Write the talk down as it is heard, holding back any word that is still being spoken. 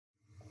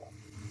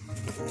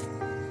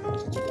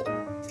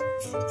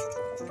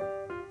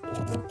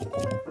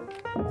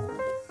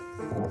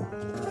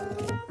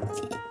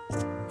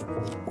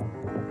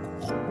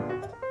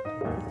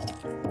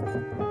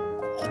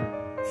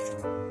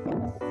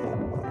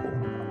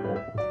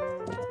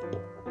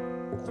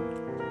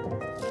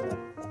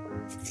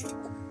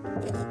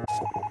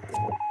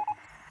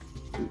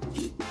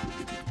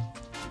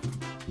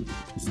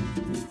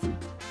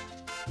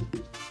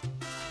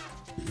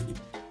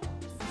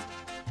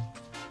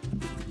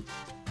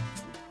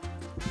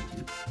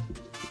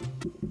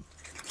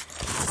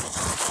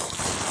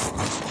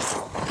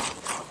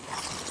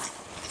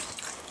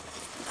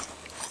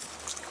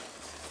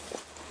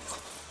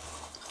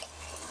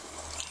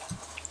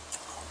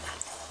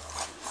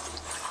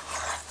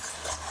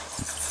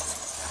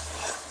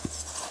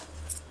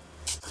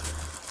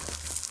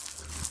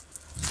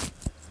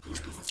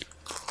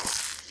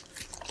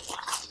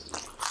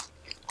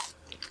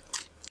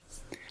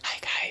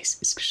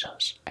It's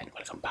Keerzos and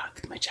welcome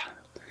back to my channel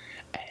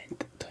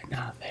and to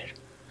another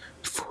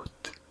food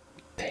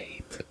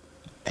tape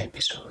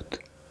episode.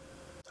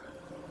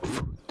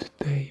 Food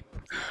tape.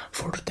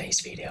 For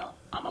today's video,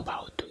 I'm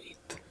about to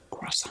eat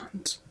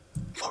croissants.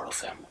 4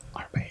 of them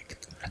are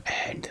baked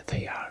and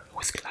they are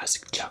with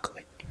classic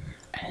chocolate,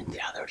 and the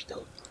other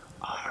 2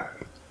 are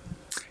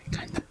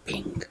kind of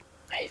pink,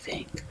 I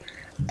think,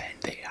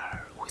 and they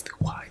are with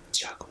white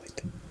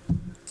chocolate.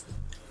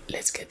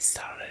 Let's get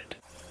started.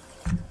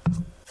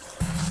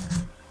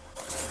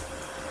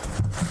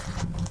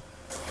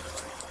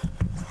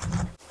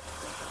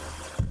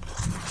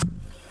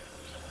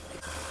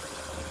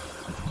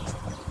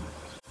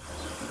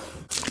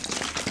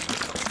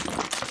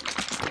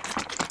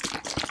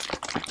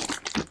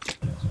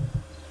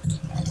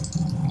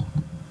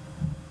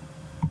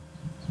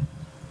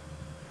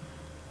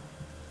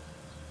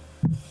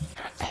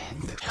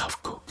 And I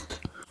have cooked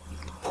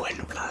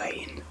BUENO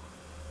PRALINE.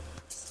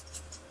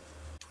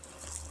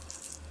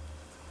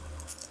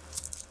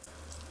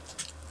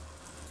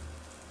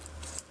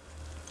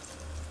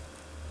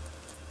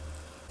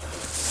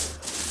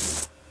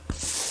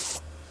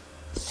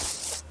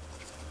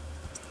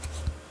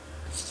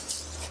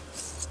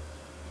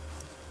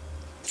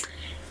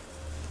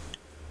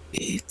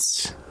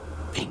 It's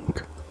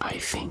pink, I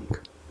think.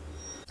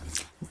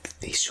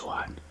 This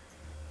one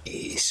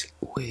is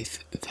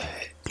with the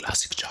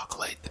classic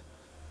chocolate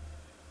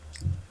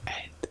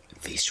and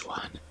this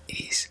one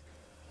is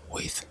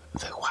with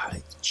the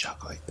white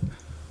chocolate.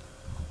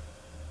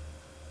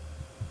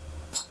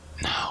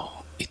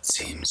 Now it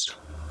seems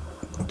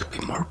to be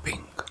more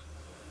pink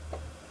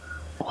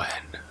when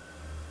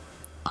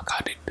I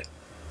got it.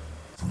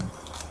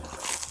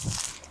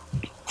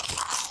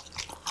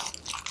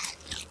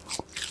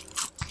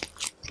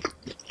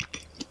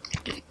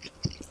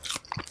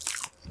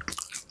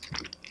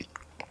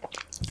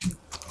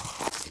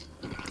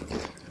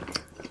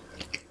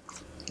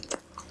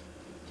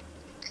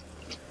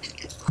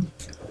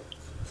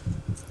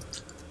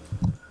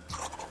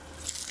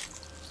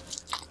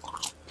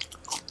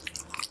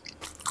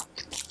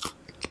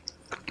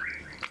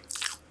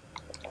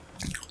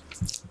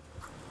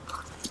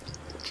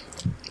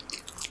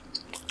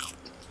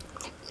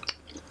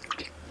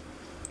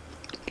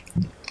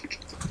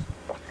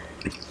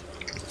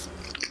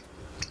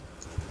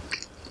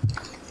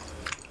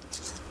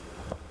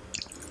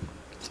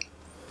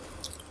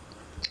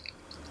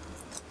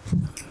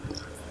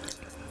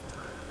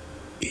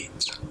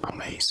 It's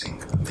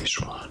amazing, this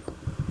one.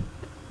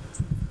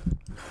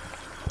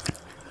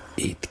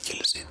 It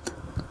kills it.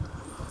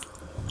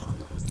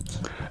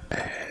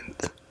 And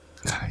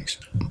guys,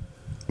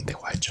 the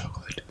white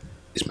chocolate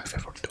is my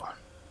favorite one,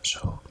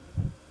 so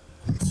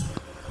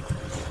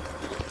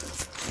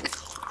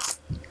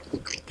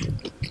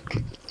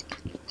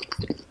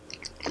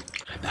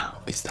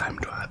now it's time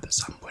to add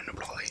some BUENO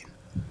PRALINE.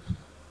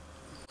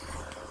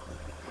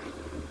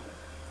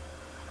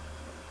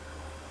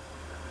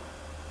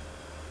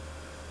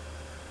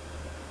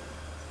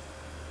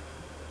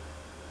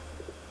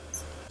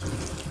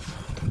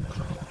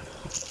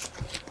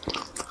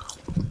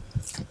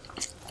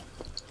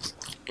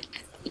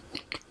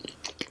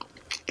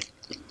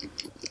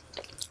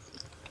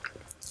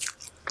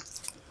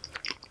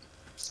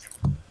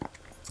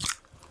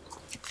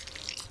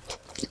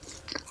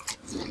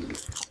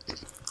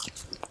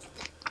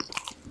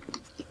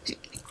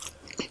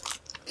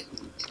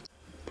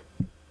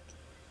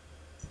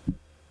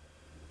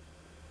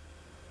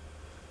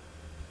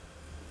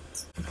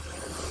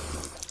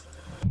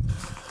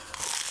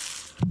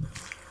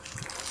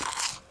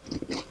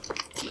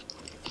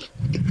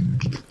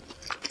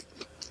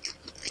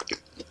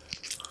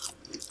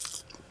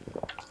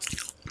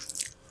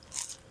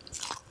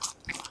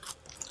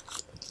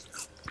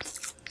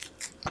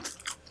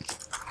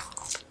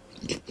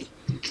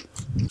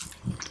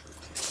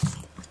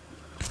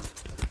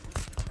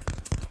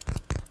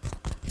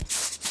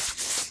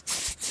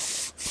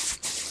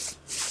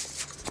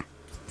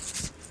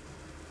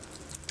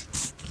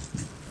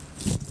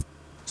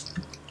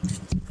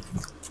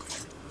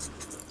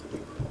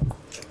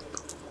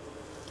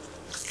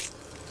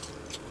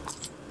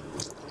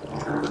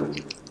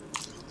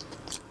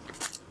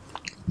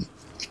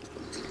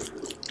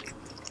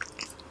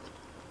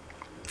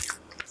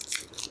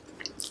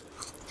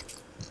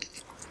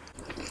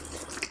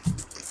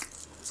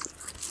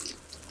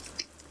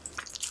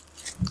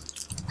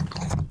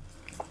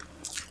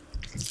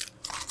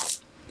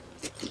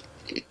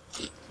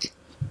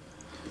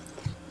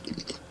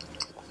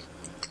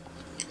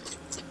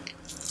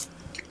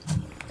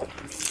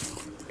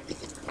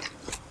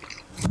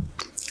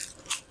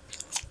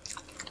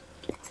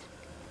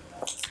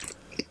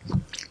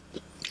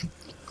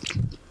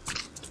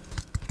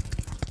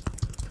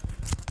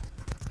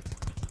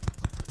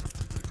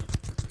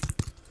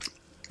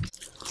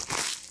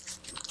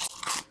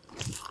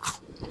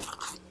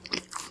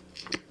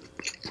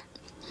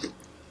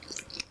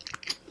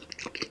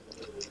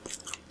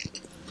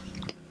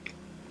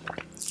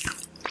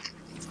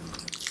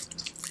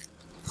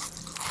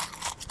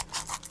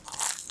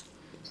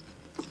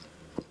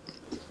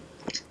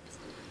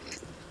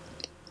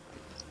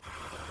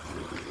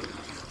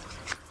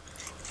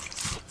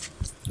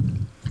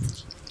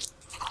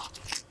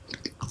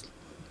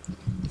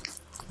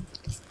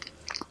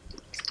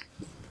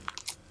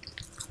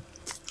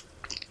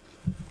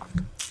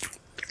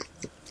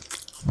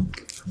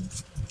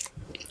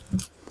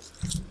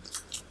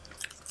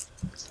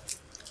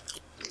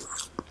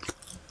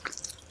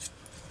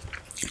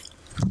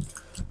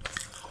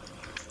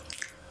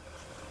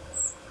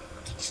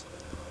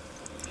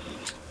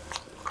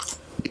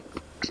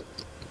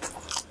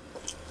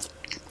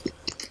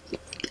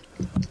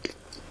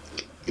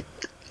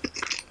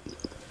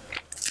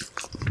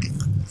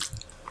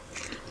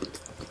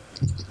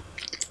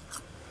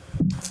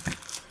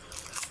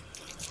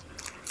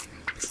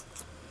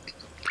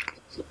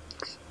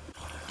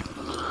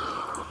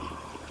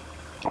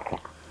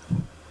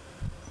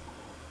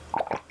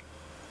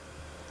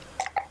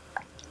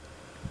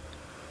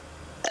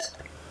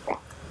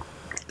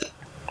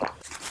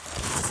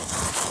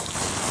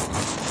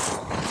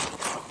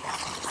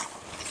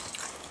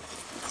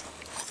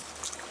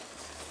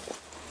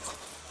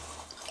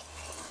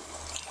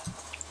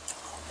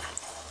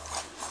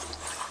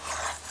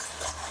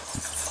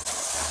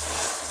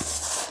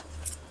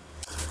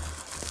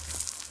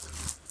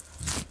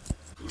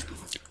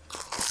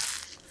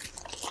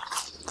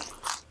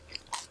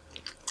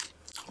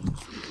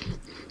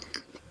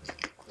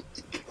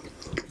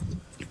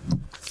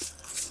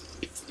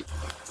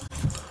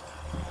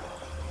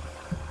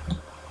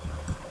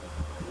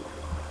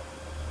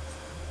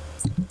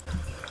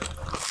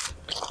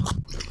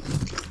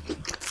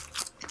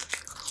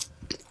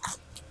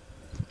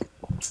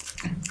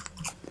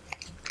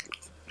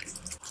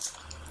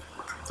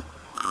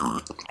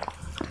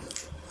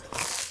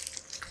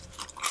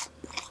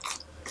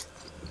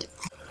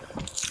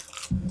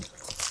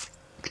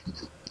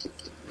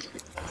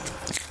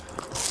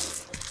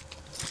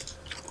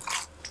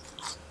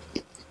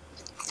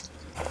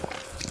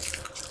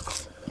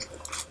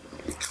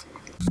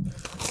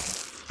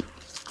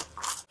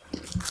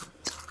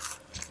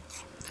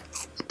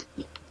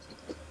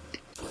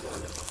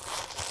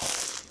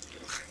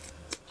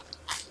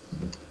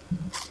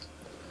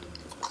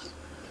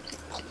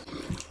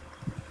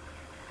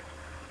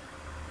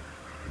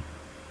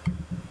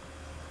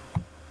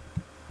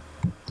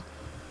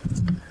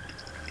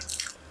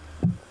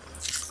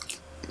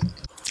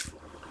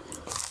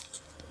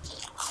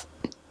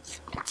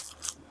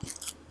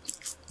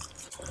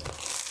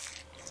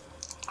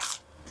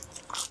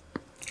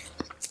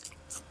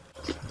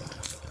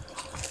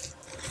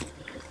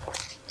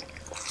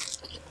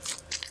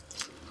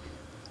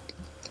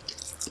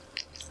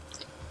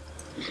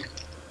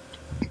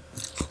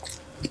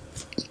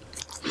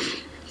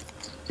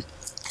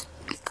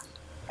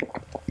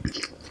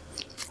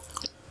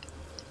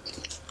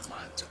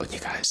 Okay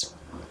guys,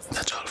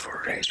 that's all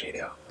for today's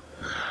video.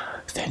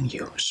 Thank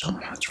you so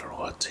much for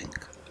watching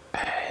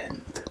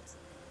and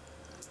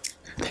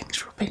thanks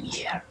for being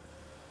here.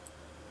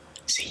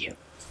 See you.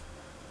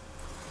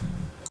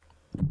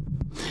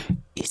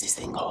 Is this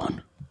thing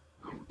on?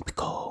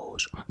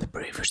 Because the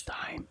previous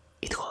time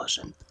it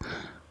wasn't.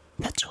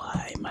 That's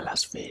why my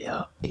last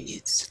video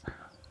is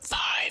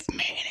 5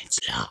 minutes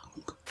long.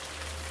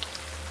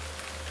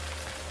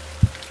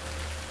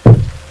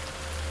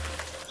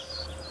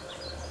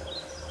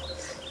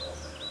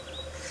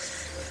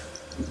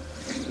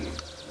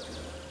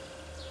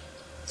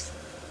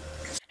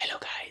 Hello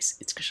guys,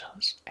 it's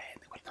Keerzos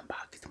and welcome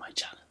back to my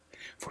channel.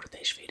 For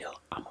today's video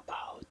I'm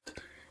about...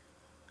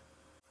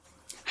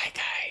 Hi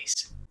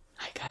guys!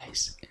 Hi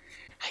guys!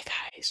 Hi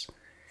guys!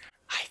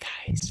 Hi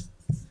guys!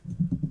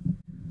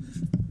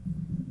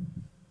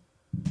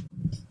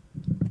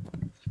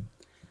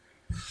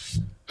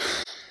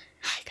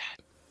 Hi guys!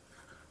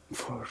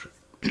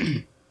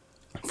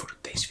 For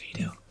today's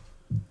video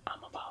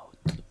I'm about...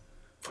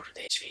 For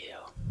today's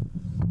video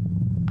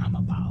I'm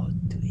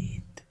about to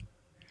eat.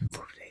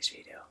 For today's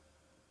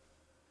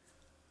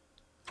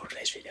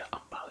video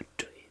I'm about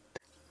to eat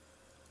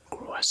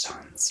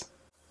croissants.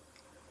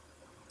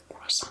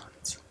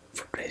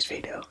 For today's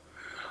video.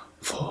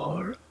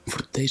 For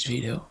today's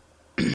video